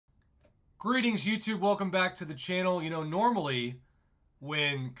Greetings, YouTube. Welcome back to the channel. Normally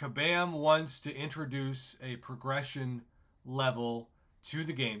when Kabam wants to introduce a progression level to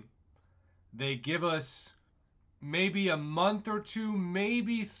the game, they give us maybe a month or two,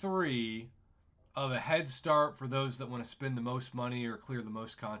 maybe 3 of a head start for those that want to spend the most money or clear the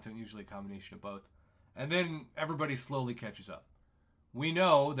most content, usually a combination of both. And then everybody slowly catches up. We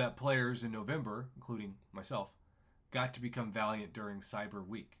know that players in November, including myself, got to become Valiant during Cyber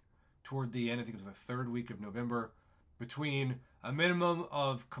Week. Toward the end, I think it was the 3rd week of November, between a minimum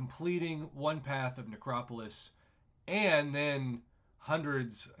of completing one path of Necropolis and then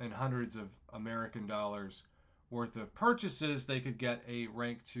hundreds and hundreds of American dollars worth of purchases, they could get a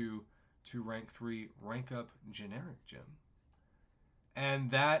rank 2 to rank 3 rank up generic gem. And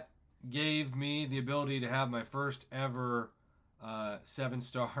that gave me the ability to have my first ever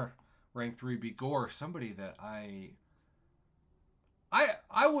 7-star rank 3 be Gore, somebody that I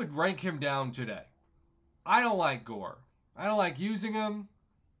would rank him down today. I don't like Gore. I don't like using him.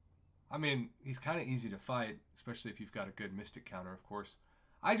 I mean, he's kind of easy to fight, especially if you've got a good Mystic counter, of course.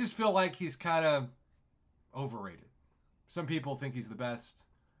 I just feel like he's kind of overrated. Some people think he's the best.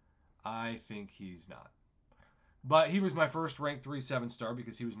 I think he's not. But he was my first rank 3 7-star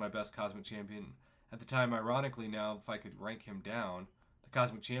because he was my best Cosmic Champion at the time. Ironically, now, if I could rank him down, the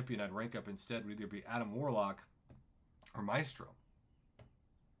Cosmic Champion I'd rank up instead would either be Adam Warlock or Maestro.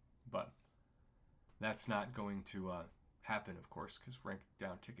 But that's not going to happen, of course, because rank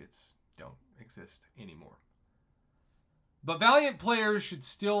down tickets don't exist anymore. But Valiant players should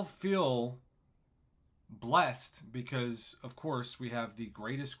still feel blessed because, of course, we have the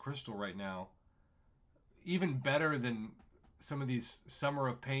greatest crystal right now. Even better than some of these Summer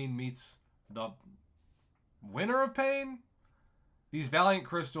of Pain meets the Winter of Pain. These Valiant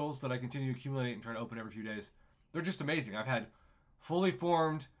crystals that I continue to accumulate and try to open every few days, they're just amazing. I've had fully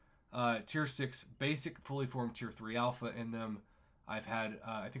formed Tier 6 basic, fully formed Tier 3 alpha in them. I've had,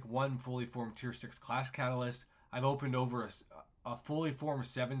 I think, 1 fully formed Tier 6 class catalyst. I've opened over a fully formed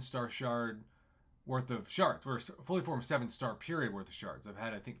 7-star shard worth of shards, or a fully formed 7-star period worth of shards. I've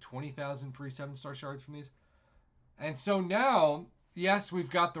had, I think, 20,000 free 7-star shards from these. And so now, yes, we've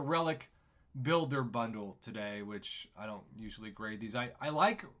got the Relic Builder Bundle today, which I don't usually grade these. I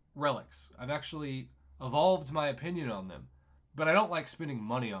like relics. I've actually evolved my opinion on them. But I don't like spending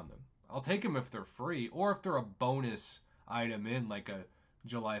money on them. I'll take them if they're free or if they're a bonus item in like a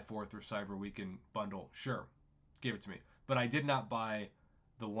July 4th or Cyber Weekend bundle. Sure, give it to me. But I did not buy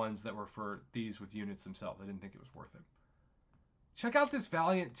the ones that were for these with units themselves. I didn't think it was worth it. Check out this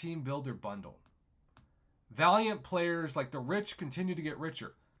Valiant Team Builder bundle. Valiant players, like the rich, continue to get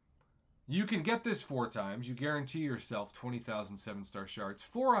richer. You can get this 4 times. You guarantee yourself 20,000 7-star shards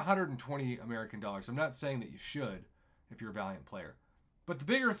for 120 American dollars. I'm not saying that you should if you're a Valiant player. But the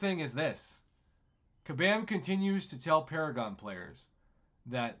bigger thing is this. Kabam continues to tell Paragon players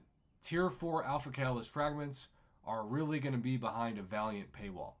that Tier 4 Alpha Catalyst fragments are really going to be behind a Valiant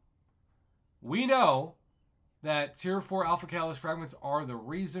paywall. We know that Tier 4 Alpha Catalyst fragments are the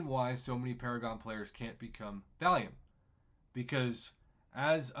reason why so many Paragon players can't become Valiant. Because,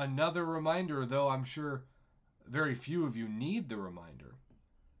 as another reminder, though I'm sure very few of you need the reminder,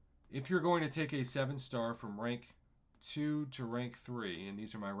 if you're going to take a 7-star from rank 2 to rank 3, and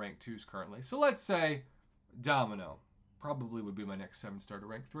these are my rank 2s currently. So let's say Domino probably would be my next 7-star to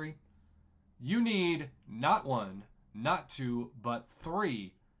rank 3. You need not 1, not 2, but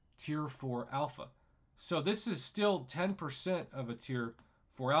 3 Tier 4 Alpha. So this is still 10% of a Tier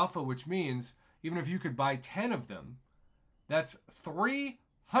 4 Alpha, which means even if you could buy 10 of them, that's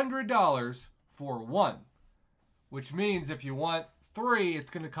 $300 for 1. Which means if you want 3,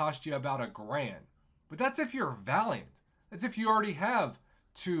 it's going to cost you about $1,000. But that's if you're Valiant. That's if you already have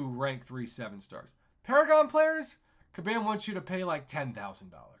 2 rank 3 7-stars. Paragon players, Kabam wants you to pay like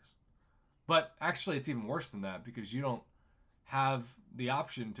 $10,000. But actually, it's even worse than that because you don't have the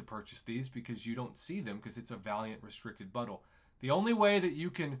option to purchase these because you don't see them because it's a Valiant restricted bundle. The only way that you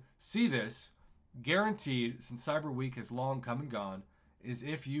can see this, guaranteed, since Cyber Week has long come and gone, is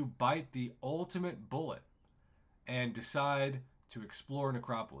if you bite the ultimate bullet and decide to explore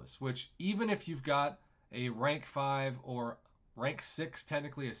Necropolis, which even if you've got a rank 5 or rank 6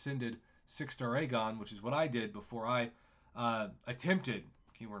 technically ascended 6-star Aegon, which is what I did before I attempted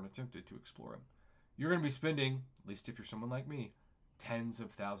to explore him, you're going to be spending, at least if you're someone like me, tens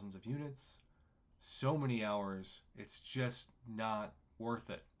of thousands of units, so many hours, it's just not worth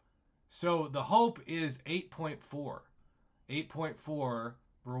it. So the hope is 8.4. 8.4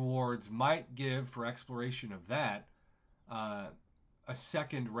 rewards might give for exploration of that a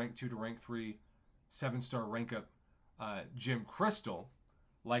second rank 2 to rank 3 7-star rank up gem crystal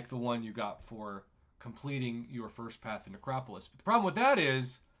like the one you got for completing your first path in Necropolis. But the problem with that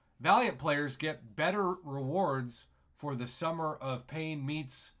is Valiant players get better rewards for the Summer of Pain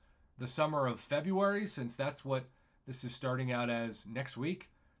meets the Summer of February, since that's what this is starting out as next week.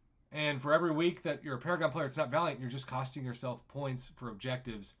 And for every week that you're a Paragon player, it's not Valiant, you're just costing yourself points for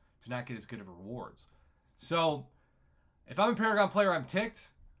objectives to not get as good of rewards. So if I'm a Paragon player, I'm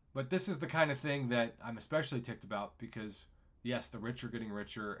ticked, but this is the kind of thing that I'm especially ticked about because, yes, the rich are getting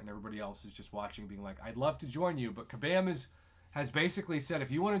richer and everybody else is just watching being like, I'd love to join you, but Kabam has basically said,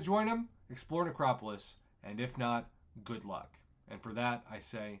 if you want to join him, explore Necropolis, and if not, good luck. And for that, I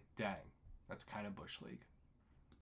say, dang, that's kind of Bush League.